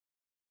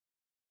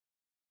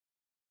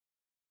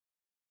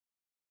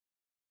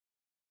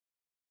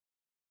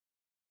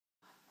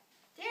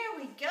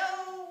we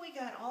go. We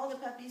got all the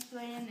puppies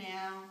playing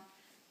now.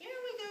 Here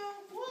we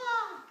go.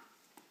 Whoa.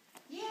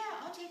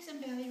 Yeah, I'll take some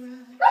belly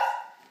rubs.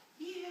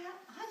 Yeah,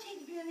 I'll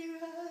take belly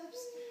rubs.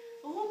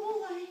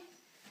 Oh boy.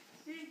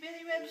 There's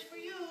belly rubs for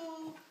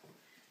you.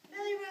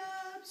 Belly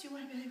rubs. You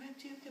want a belly rub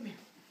too? Come here.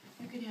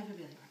 You can have a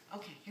belly rub.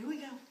 Okay, here we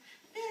go.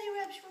 Belly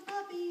rubs for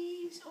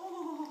puppies.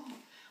 Oh,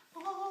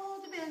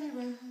 the belly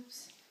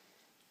rubs.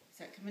 Is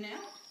that coming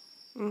out?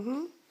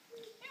 Mm-hmm.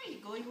 There you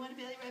go. You want a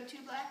belly rub too,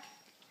 Black?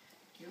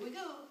 Here we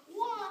go.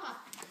 Wow!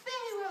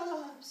 Belly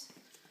rubs.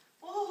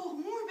 Oh,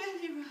 more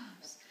belly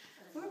rubs.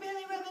 We're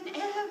belly rubbing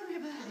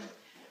everybody.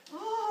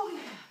 Oh,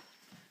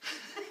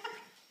 yeah.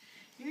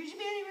 Here's your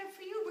belly rub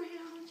for you,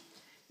 Brown.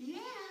 Yeah.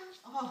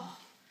 Oh,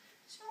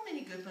 so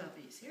many good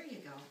puppies. Here you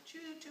go.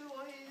 Chew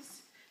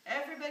toys.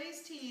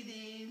 Everybody's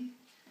teething.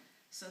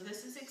 So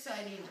this is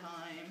exciting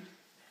time.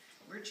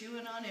 We're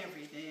chewing on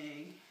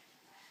everything.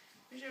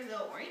 Here's our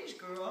little orange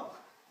girl.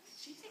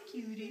 She's a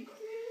cutie.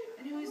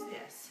 And who is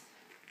this?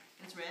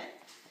 That's Red.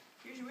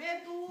 Here's your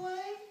red boy.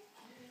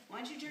 Why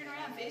don't you turn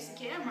around and face the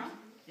camera?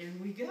 There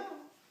we go.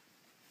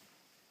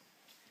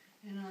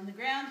 And on the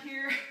ground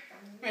here,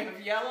 we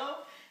have yellow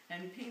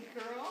and pink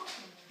girl.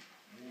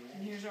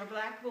 And here's our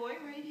black boy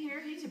right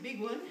here. He's a big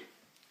one.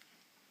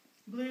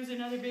 Blue's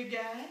another big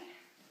guy.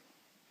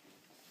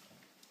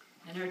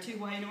 And our two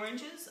white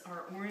oranges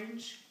are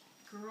orange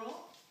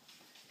girl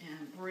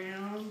and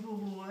brown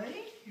boy.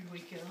 Here we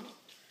go.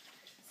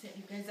 Set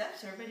you guys up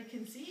so everybody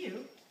can see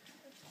you.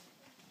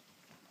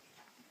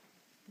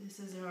 This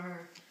is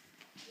our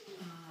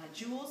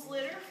Jules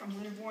litter from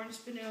Winterborn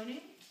Spinone.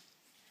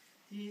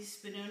 These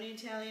Spinone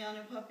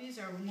Italiano puppies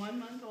are 1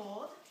 month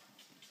old.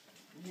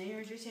 And they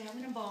are just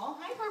having a ball.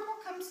 Hi, Purple.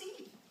 Come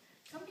see.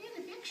 Come be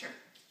in the picture.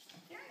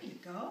 There you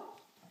go.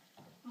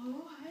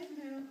 Oh, hi,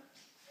 Blue.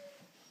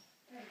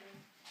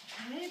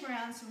 Hey,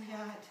 Brown. So we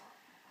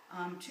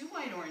got 2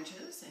 white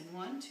oranges, and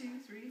 1, 2,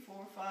 3,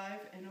 4, 5,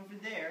 and over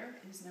there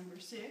is number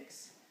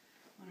 6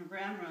 on our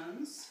brown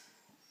runs.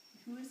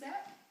 Who is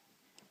that?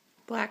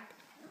 Black.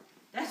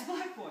 That's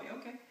Black Boy.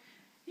 Okay,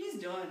 he's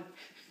done.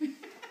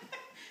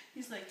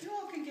 He's like, you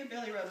all can get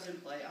belly rubs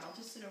and play. I'll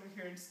just sit over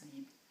here and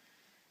sleep.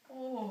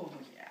 Oh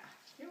yeah.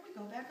 Here we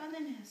go. Back on the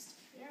nest.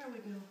 There we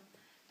go.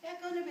 Back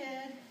on the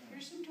bed.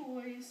 Here's some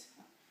toys.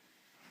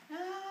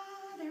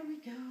 Ah, there we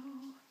go.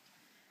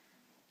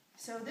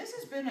 So this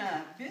has been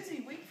a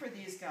busy week for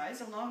these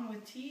guys, along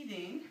with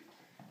teething.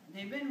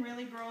 They've been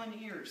really growing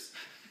ears.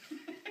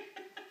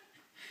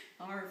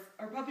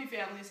 Our puppy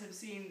families have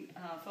seen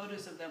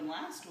photos of them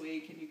last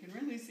week, and you can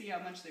really see how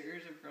much their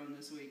ears have grown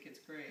this week. It's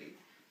great.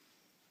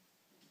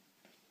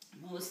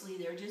 Mostly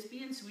they're just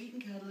being sweet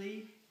and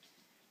cuddly.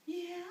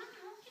 Yeah,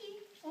 hi.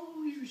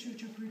 Oh, you're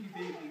such a pretty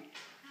baby.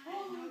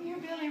 Oh, more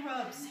belly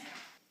rubs.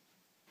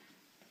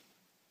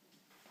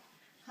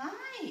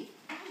 Hi.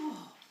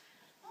 Oh.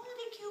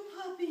 The cute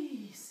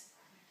puppies.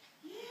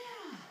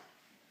 Yeah.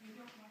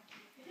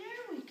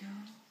 There we go.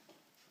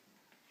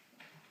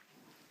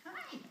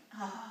 Hi.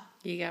 Ah.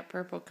 You got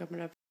Purple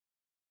coming up.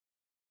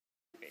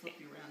 Flip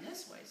you around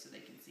this way so they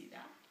can see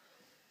that.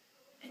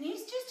 And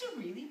he's just a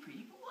really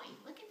pretty boy.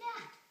 Look at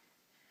that.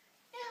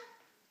 Yeah.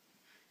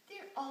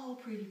 They're all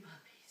pretty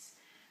puppies.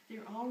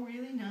 They're all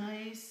really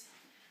nice.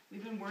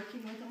 We've been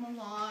working with them a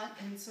lot,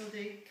 and so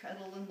they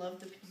cuddle and love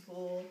the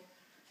people.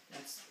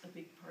 That's a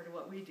big part of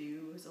what we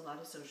do, is a lot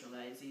of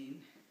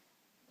socializing.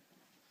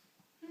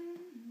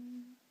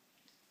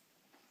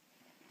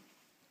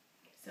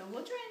 So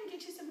we'll try and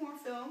get you some more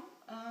film.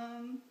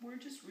 We're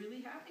just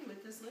really happy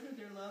with this litter.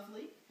 They're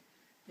lovely.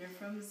 They're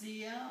from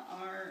Zia,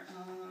 our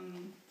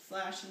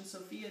Flash and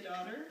Sophia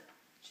daughter.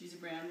 She's a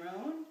brown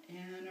roan,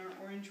 and our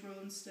orange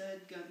roan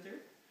stud,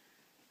 Gunther.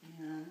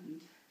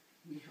 And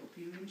we hope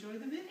you enjoy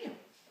the video.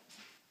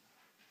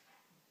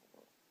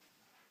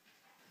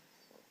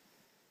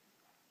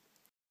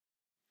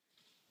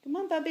 Come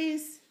on,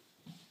 puppies.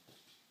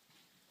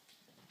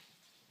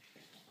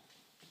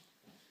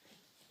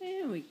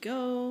 There we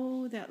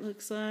go. That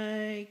looks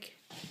like...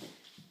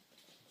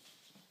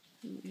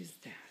 Who is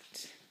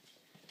that?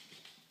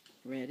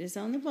 Red is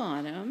on the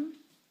bottom.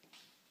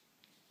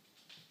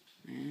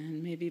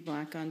 And maybe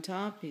black on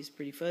top. He's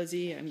pretty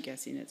fuzzy. I'm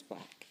guessing it's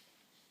black.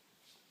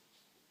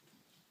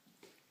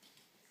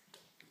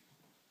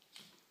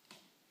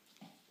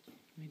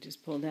 We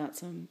just pulled out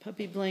some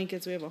puppy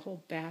blankets. We have a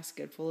whole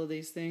basket full of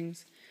these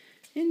things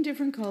in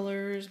different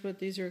colors, but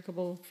these are a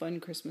couple fun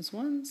Christmas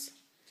ones.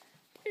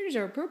 Here's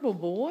our purple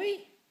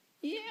boy.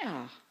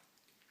 Yeah.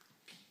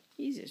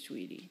 He's a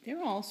sweetie.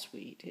 They're all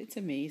sweet. It's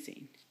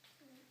amazing.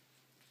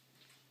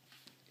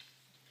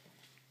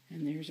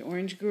 And there's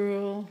orange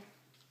girl.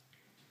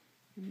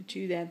 I'm going to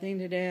chew that thing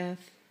to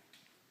death.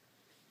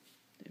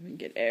 Then we can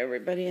get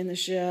everybody in the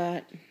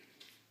shot.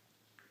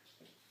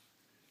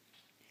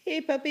 Hey,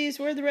 puppies,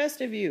 where are the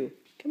rest of you?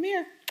 Come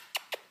here.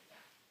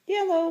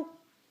 Yellow.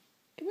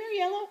 Come here,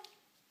 Yellow.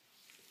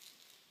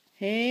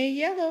 Hey,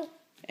 Yellow.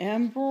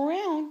 And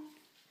Brown.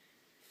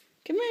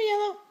 Come here,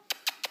 Yellow.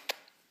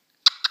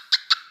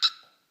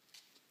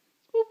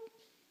 Oop.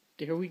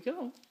 There we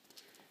go.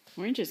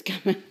 Orange is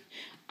coming.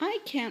 I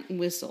can't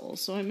whistle,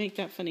 so I make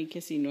that funny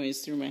kissy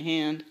noise through my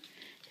hand,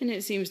 and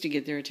it seems to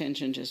get their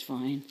attention just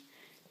fine.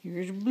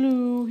 Here's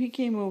Blue, he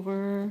came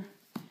over.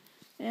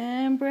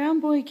 And Brown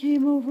Boy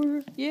came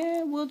over.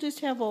 Yeah, we'll just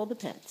have all the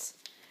pets.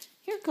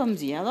 Here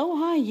comes Yellow.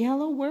 Hi,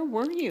 Yellow. Where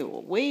were you?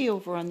 Way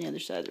over on the other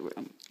side of the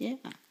room. Yeah.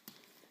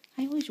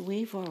 I was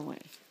way far away.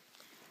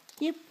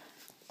 Yep.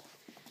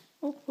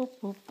 Oop,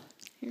 oop, oop.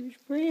 Here's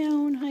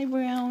Brown. Hi,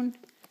 Brown.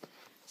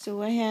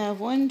 So I have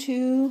 1,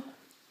 2,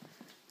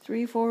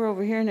 3, 4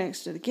 over here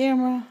next to the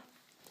camera.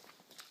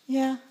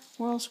 Yeah,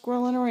 we're all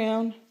scrolling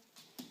around.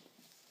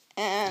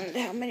 And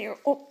how many are...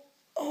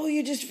 Oh,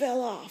 you just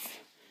fell off.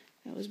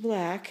 That was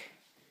Black.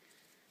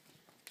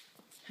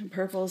 And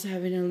Purple's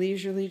having a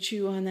leisurely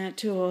chew on that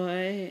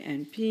toy.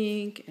 And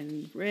Pink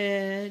and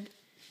Red.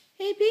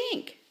 Hey,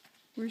 Pink.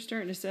 We're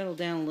starting to settle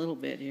down a little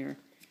bit here.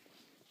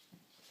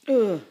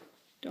 Ugh.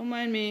 Don't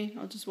mind me.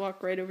 I'll just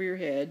walk right over your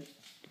head.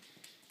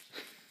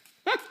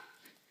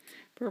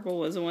 Purple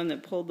was the one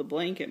that pulled the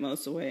blanket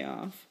most of the way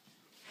off.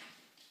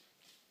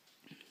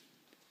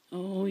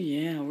 Oh,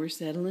 yeah. We're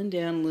settling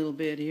down a little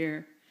bit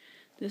here.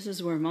 This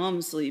is where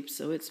Mom sleeps,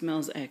 so it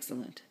smells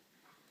excellent.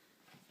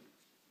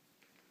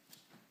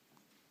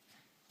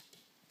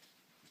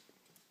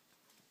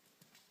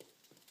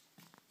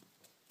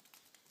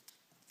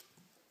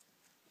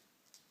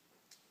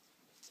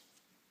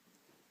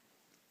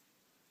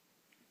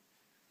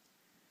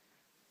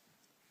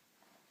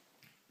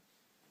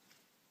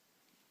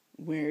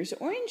 Where's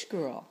Orange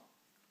Girl?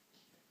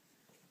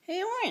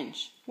 Hey,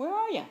 Orange, where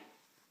are you?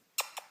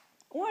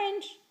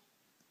 Orange.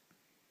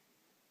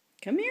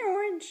 Come here,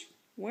 Orange.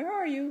 Where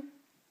are you?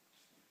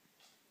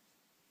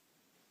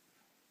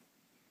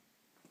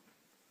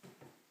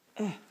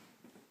 Oh,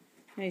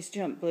 nice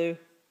jump, Blue.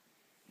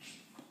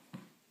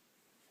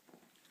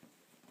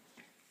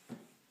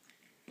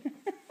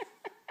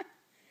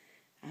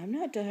 I'm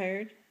not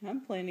tired.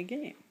 I'm playing a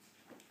game.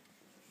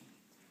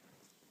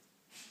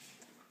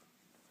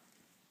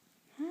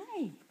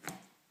 Hi.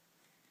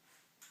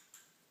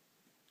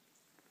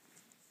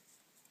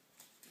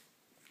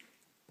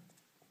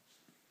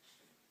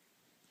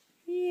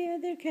 Yeah,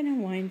 they're kind of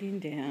winding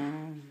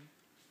down.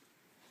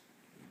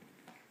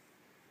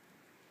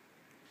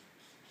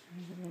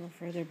 A little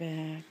further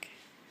back.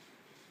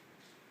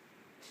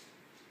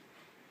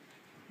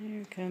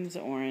 There comes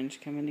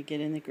Orange coming to get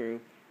in the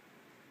group.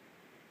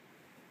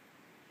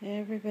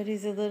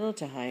 Everybody's a little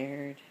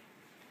tired.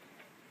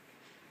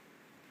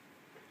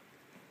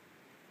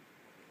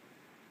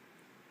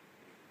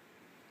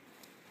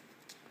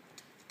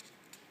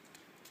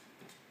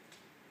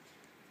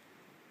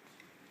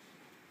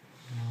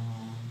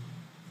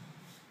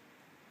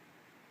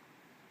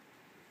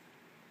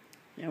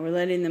 Yeah, we're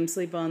letting them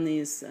sleep on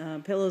these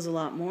pillows a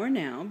lot more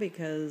now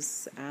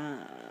because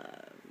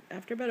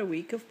after about a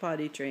week of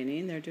potty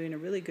training, they're doing a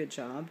really good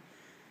job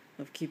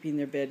of keeping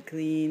their bed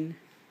clean.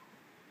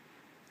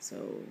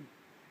 So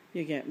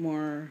you get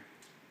more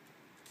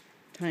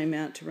time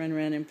out to run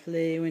around and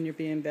play when you're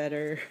being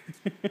better.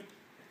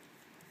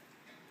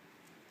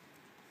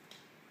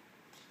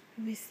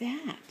 Who is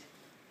that?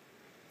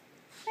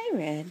 Hi,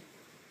 Red.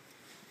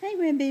 Hi,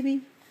 Red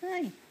baby.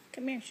 Hi.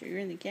 Come here, so you're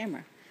in the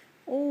camera.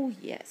 Oh,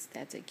 yes,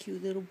 that's a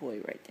cute little boy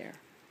right there.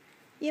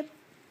 Yep.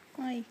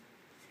 Hi.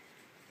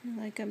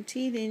 Like I'm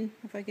teething.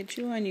 If I could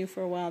chew on you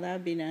for a while, that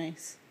would be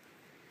nice.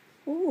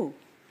 Ooh,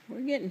 we're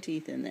getting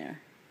teeth in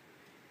there.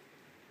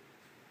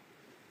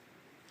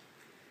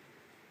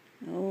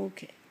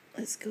 Okay,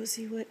 let's go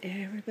see what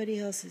everybody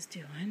else is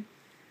doing.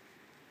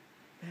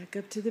 Back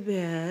up to the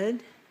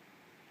bed.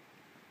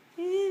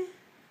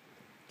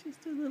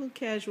 Just a little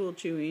casual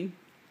chewing.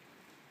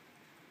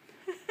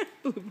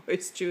 Blue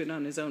Boy's chewing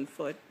on his own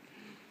foot.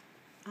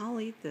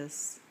 I'll eat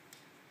this.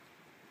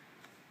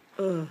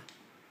 Ugh.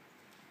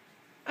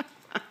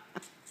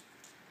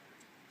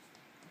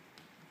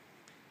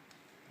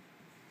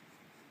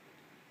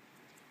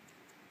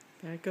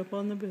 Back up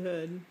on the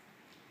bed.